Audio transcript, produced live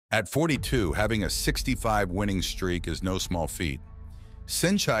At 42, having a 65 winning streak is no small feat.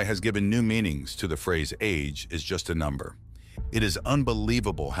 Saenchai has given new meanings to the phrase age is just a number. It is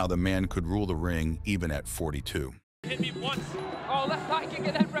unbelievable how the man could rule the ring even at 42. Hit me once. Oh, left high kick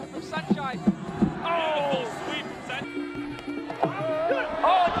and then ref from Saenchai. Oh, sweep from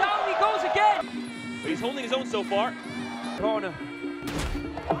Oh, down he goes again. He's holding his own so far. Corner.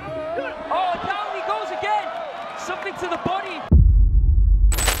 Oh, down he goes again. Something to the body.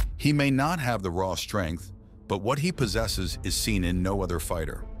 He may not have the raw strength, but what he possesses is seen in no other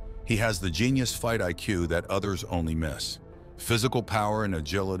fighter. He has the genius fight IQ that others only miss. Physical power and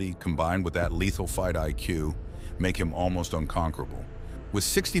agility combined with that lethal fight IQ make him almost unconquerable. With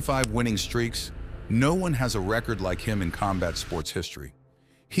 65 winning streaks, no one has a record like him in combat sports history.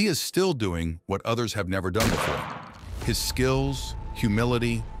 He is still doing what others have never done before. His skills,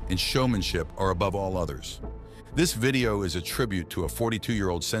 humility, and showmanship are above all others. This video is a tribute to a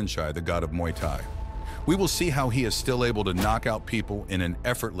 42-year-old Saenchai, the god of Muay Thai. We will see how he is still able to knock out people in an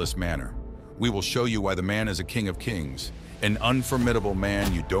effortless manner. We will show you why the man is a king of kings, an unformidable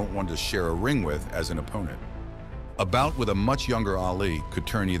man you don't want to share a ring with as an opponent. A bout with a much younger Ali could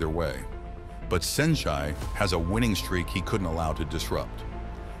turn either way, but Saenchai has a winning streak he couldn't allow to disrupt.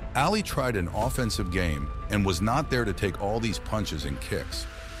 Ali tried an offensive game and was not there to take all these punches and kicks.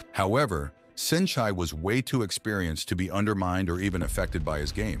 However, Saenchai was way too experienced to be undermined or even affected by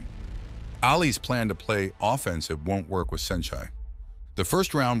his game. Ali's plan to play offensive won't work with Saenchai. The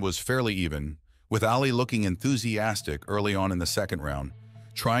first round was fairly even, with Ali looking enthusiastic early on in the second round,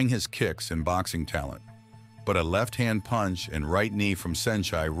 trying his kicks and boxing talent. But a left-hand punch and right knee from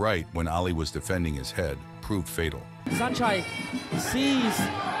Saenchai right when Ali was defending his head proved fatal. Saenchai sees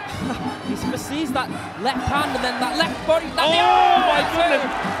that left hand and then that left body. Oh my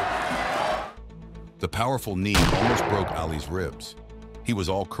goodness! The powerful knee almost broke Ali's ribs. He was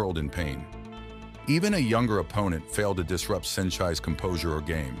all curled in pain. Even a younger opponent failed to disrupt Saenchai's composure or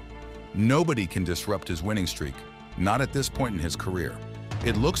game. Nobody can disrupt his winning streak, not at this point in his career.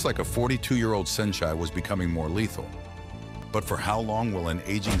 It looks like a 42-year-old Saenchai was becoming more lethal. But for how long will an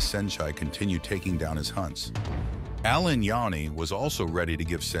aging Saenchai continue taking down his hunts? Alan Yanni was also ready to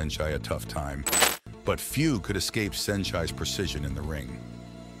give Saenchai a tough time, but few could escape Saenchai's precision in the ring.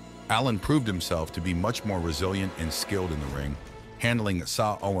 Alan proved himself to be much more resilient and skilled in the ring, handling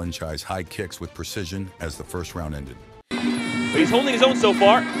Saenchai's high kicks with precision as the first round ended. He's holding his own so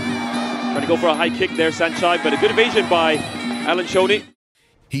far. Trying to go for a high kick there, Saenchai, but a good evasion by Alan Yanni.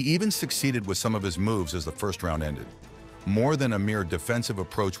 He even succeeded with some of his moves as the first round ended. More than a mere defensive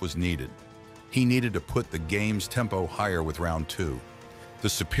approach was needed. He needed to put the game's tempo higher with round two. The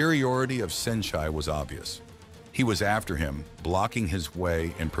superiority of Saenchai was obvious. He was after him, blocking his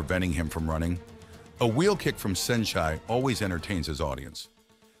way and preventing him from running. A wheel kick from Saenchai always entertains his audience.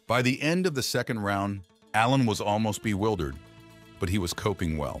 By the end of the second round, Alan was almost bewildered, but he was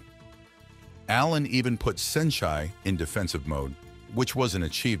coping well. Alan even put Saenchai in defensive mode, which was an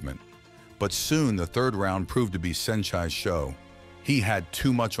achievement. But soon the third round proved to be Saenchai's show. He had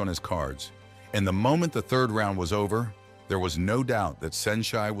too much on his cards, and the moment the third round was over, there was no doubt that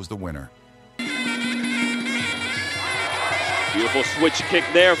Saenchai was the winner. Beautiful switch kick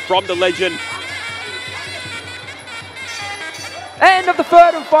there from the legend. End of the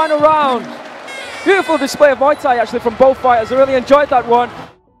third and final round. Beautiful display of Muay Thai actually from both fighters. I really enjoyed that one.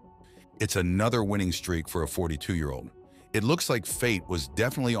 It's another winning streak for a 42-year-old. It looks like fate was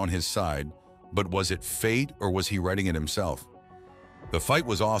definitely on his side, but was it fate or was he writing it himself? The fight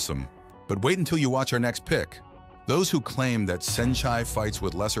was awesome, but wait until you watch our next pick. Those who claim that Saenchai fights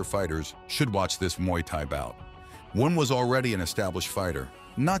with lesser fighters should watch this Muay Thai bout. One was already an established fighter,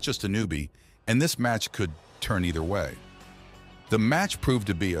 not just a newbie, and this match could turn either way. The match proved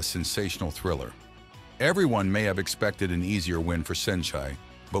to be a sensational thriller. Everyone may have expected an easier win for Saenchai,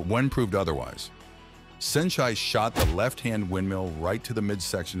 but one proved otherwise. Saenchai shot the left-hand windmill right to the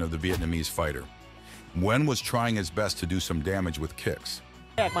midsection of the Vietnamese fighter. Nguyen was trying his best to do some damage with kicks.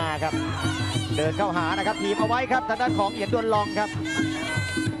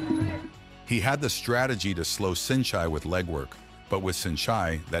 He had the strategy to slow Saenchai with leg work, but with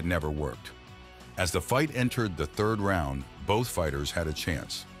Saenchai, that never worked. As the fight entered the third round, both fighters had a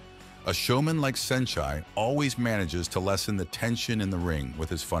chance. A showman like Saenchai always manages to lessen the tension in the ring with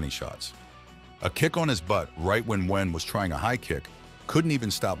his funny shots. A kick on his butt right when Nguyen was trying a high kick couldn't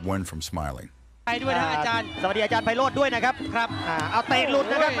even stop Nguyen from smiling.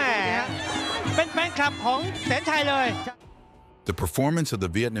 The performance of the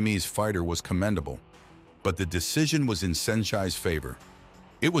Vietnamese fighter was commendable, but the decision was in Saenchai's favor.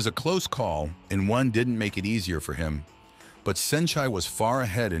 It was a close call, and Nguyen didn't make it easier for him, But Saenchai was far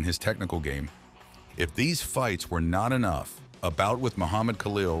ahead in his technical game. If these fights were not enough, a bout with Muhammad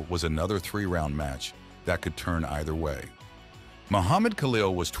Khalil was another 3-round match that could turn either way. Muhammad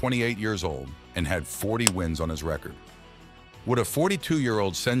Khalil was 28 years old and had 40 wins on his record. Would a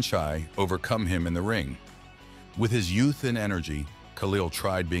 42-year-old Saenchai overcome him in the ring? With his youth and energy, Khalil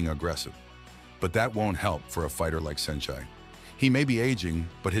tried being aggressive. But that won't help for a fighter like Saenchai. He may be aging,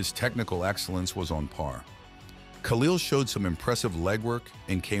 but his technical excellence was on par. Khalil showed some impressive leg work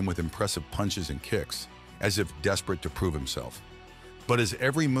and came with impressive punches and kicks, as if desperate to prove himself. But his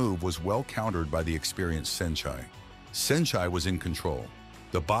every move was well countered by the experienced Saenchai. Saenchai was in control.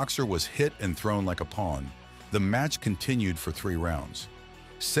 The boxer was hit and thrown like a pawn. The match continued for 3 rounds.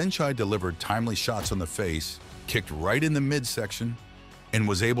 Saenchai delivered timely shots on the face, kicked right in the midsection, and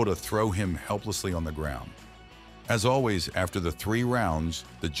was able to throw him helplessly on the ground. As always, after the 3 rounds,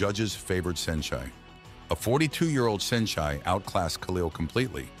 the judges favored Saenchai. A 42-year-old Saenchai outclassed Khalil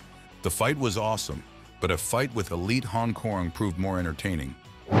completely. The fight was awesome, but a fight with elite Hong Kong proved more entertaining.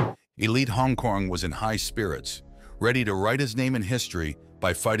 Elite Hong Kong was in high spirits, ready to write his name in history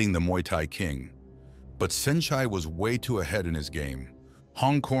by fighting the Muay Thai king. But Saenchai was way too ahead in his game.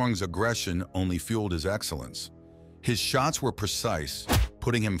 Hong Kong's aggression only fueled his excellence. His shots were precise,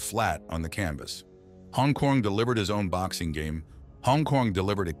 putting him flat on the canvas. Hong Kong delivered his own boxing game. Hong Kong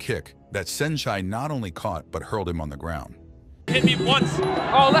delivered a kick that Saenchai not only caught but hurled him on the ground. Hit me once.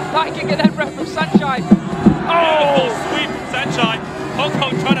 Oh, left high kick and then ref from Saenchai. Beautiful Oh! sweep from Saenchai. Hong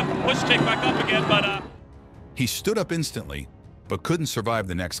Kong trying to push kick back up again, but He stood up instantly, but couldn't survive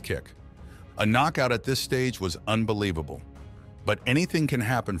the next kick. A knockout at this stage was unbelievable. But anything can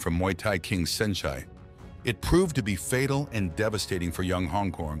happen from Muay Thai king Saenchai. It proved to be fatal and devastating for young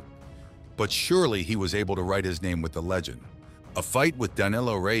Hong Kong. But surely he was able to write his name with the legend. A fight with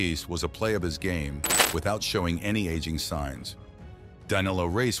Danilo Reis was a play of his game without showing any aging signs. Danilo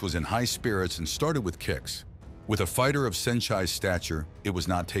Reis was in high spirits and started with kicks. With a fighter of Saenchai's stature, it was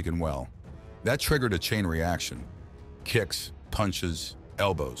not taken well. That triggered a chain reaction. Kicks, punches,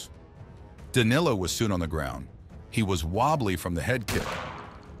 elbows. Danilo was soon on the ground. He was wobbly from the head kick.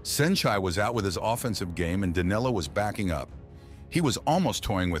 Saenchai was out with his offensive game and Danilo was backing up. He was almost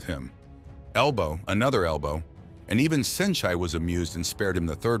toying with him. Elbow, another elbow, and even Saenchai was amused and spared him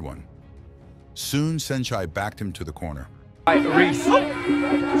the 3rd one. Soon, Saenchai backed him to the corner. Right, Reis.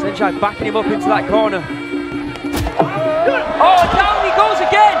 Saenchai backing him up into that corner. Oh, down he goes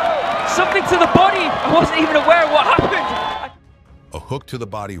again! Something to the body. I wasn't even aware of what happened. A hook to the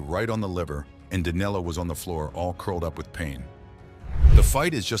body right on the liver, and Danilo was on the floor, all curled up with pain. The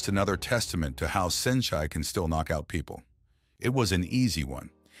fight is just another testament to how Saenchai can still knock out people. It was an easy one.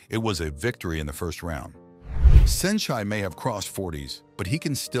 It was a victory in the 1st round. Saenchai may have crossed 40s, but he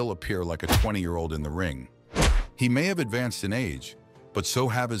can still appear like a 20-year-old in the ring. He may have advanced in age, but so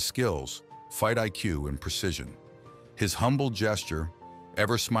have his skills, fight IQ, and precision. His humble gesture,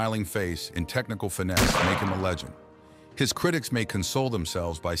 ever-smiling face, and technical finesse make him a legend. His critics may console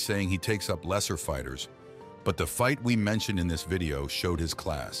themselves by saying he takes up lesser fighters, but the fight we mentioned in this video showed his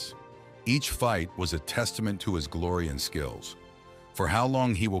class. Each fight was a testament to his glory and skills. For how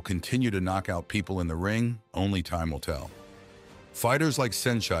long he will continue to knock out people in the ring, only time will tell. Fighters like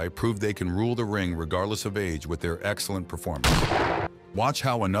Saenchai prove they can rule the ring regardless of age with their excellent performance. Watch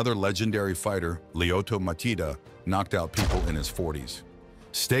how another legendary fighter, Lyoto Machida, knocked out people in his 40s.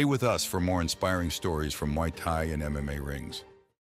 Stay with us for more inspiring stories from Muay Thai and MMA rings.